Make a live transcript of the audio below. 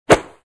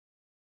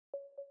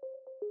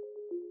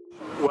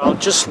Well,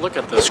 just look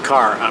at this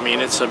car. I mean,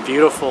 it's a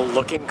beautiful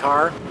looking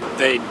car.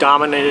 They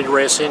dominated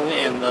racing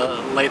in the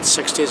late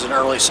 60s and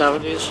early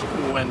 70s.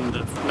 When the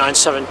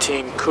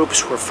 917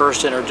 coupes were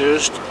first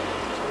introduced,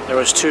 there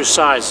was two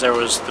sides. There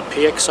was the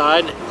Piëch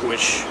side,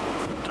 which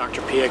Dr.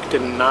 Piëch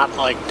did not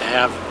like to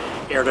have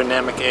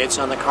aerodynamic aids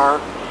on the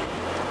car.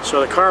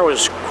 So the car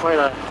was quite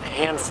a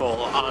handful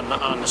on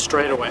the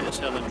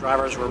straightaways, and the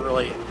drivers were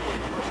really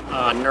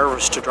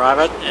nervous to drive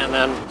it. And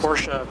then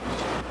Porsche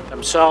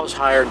themselves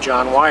hired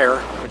John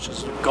Wyer, which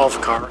is a Golf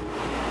car,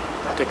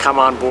 to come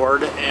on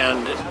board,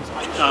 and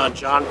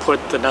John put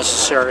the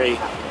necessary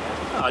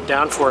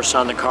downforce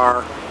on the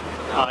car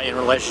in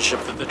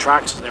relationship to the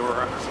tracks they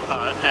were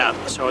at.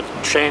 So it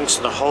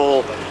changed the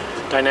whole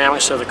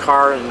dynamics of the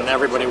car, and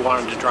everybody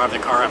wanted to drive the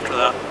car after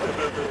that.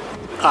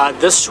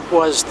 This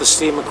was the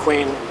Steve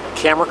McQueen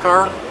camera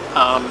car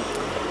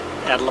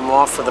at Le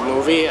Mans for the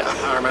movie.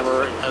 I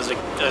remember as a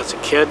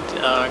kid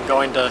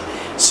going to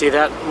see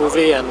that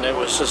movie, and it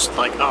was just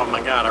like, oh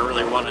my God, I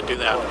really want to do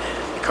that.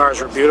 The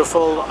cars were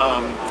beautiful.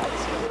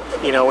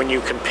 You know, when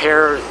you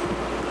compare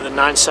the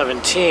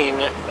 917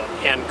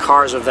 and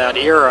cars of that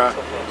era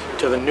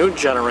to the new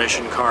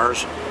generation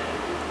cars,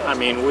 I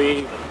mean,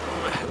 we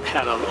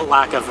had a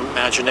lack of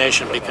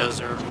imagination because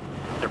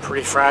they're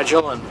pretty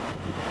fragile, and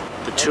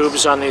the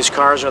tubes on these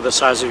cars are the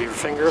size of your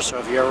finger, so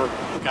if you ever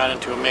got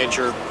into a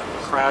major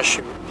crash,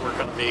 you were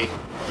going to be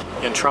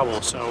in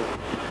trouble. So,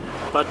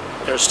 but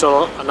there's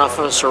still enough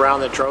of us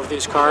around that drove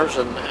these cars,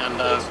 and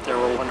they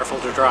were wonderful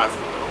to drive.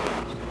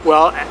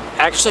 Well,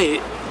 actually,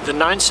 the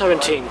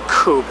 917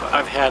 Coupe,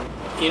 I've had,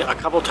 you know, a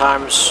couple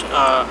times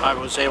I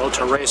was able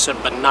to race it,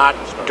 but not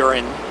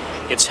during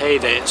its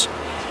heydays.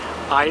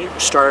 I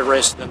started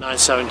racing the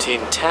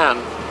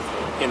 917-10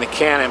 in the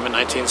Can-Am in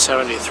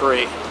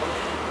 1973,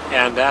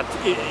 and that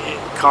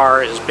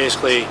car is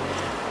basically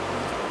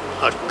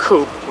a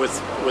coupe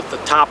with the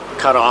top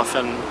cut off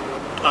and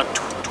a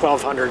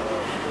 1200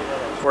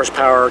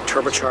 horsepower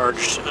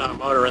turbocharged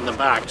motor in the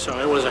back, so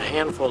it was a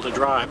handful to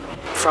drive.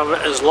 From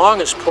as long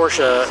as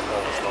Porsche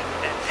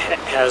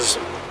has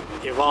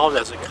evolved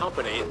as a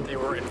company, they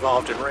were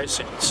involved in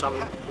racing.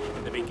 Some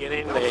in the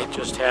beginning they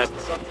just had,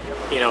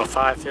 you know,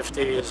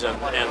 550s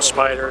and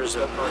Spyders,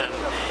 and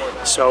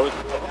so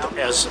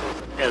as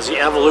the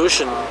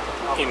evolution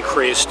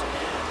increased,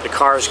 the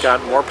cars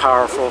got more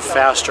powerful,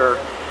 faster.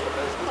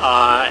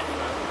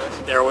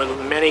 There were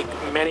many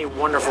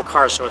wonderful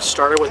cars. So it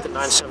started with the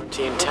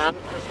 917-10,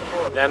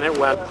 then it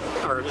went,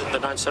 or the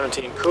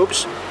 917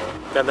 Coupes,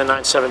 then the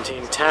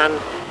 917-10,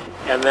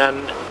 and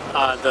then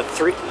the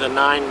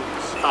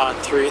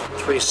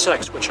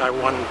 936, which I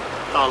won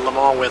Le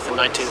Mans with in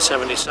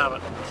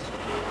 1977.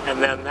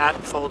 And then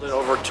that folded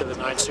over to the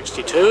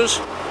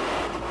 962s,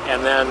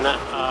 and then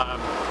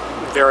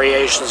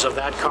variations of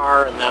that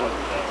car, and then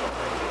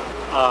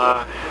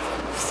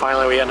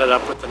finally we ended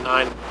up with the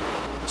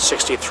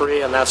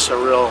 963, and that's a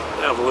real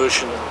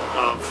evolution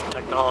of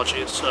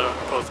technologies,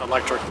 both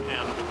electric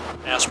and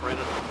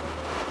aspirated.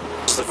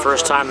 It's the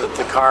first time that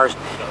the car,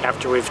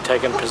 after we've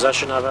taken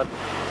possession of it,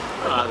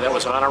 that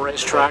was on a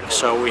racetrack,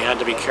 so we had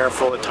to be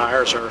careful. The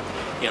tires are,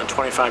 you know,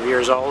 25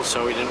 years old,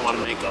 so we didn't want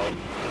to make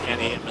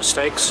any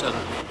mistakes, and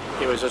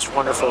it was just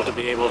wonderful to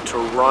be able to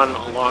run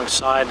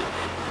alongside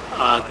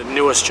the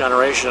newest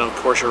generation of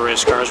Porsche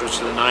race cars, which is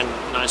the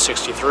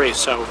 963.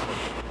 So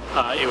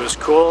it was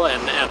cool,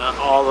 and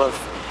all the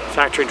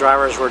factory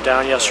drivers were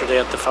down yesterday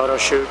at the photo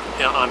shoot,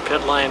 you know, on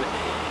pit lane,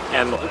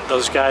 and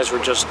those guys were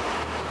just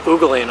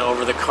oogling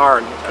over the car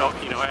and,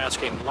 you know,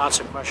 asking lots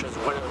of questions.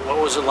 What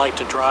was it like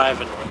to drive,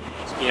 and,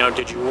 you know,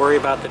 did you worry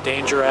about the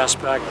danger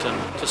aspect,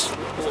 and just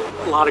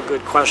a lot of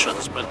good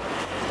questions. But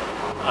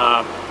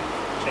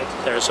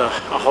there's a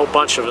whole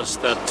bunch of us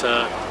that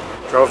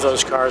drove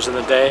those cars in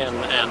the day,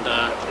 and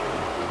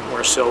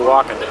we're still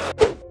walking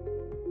it.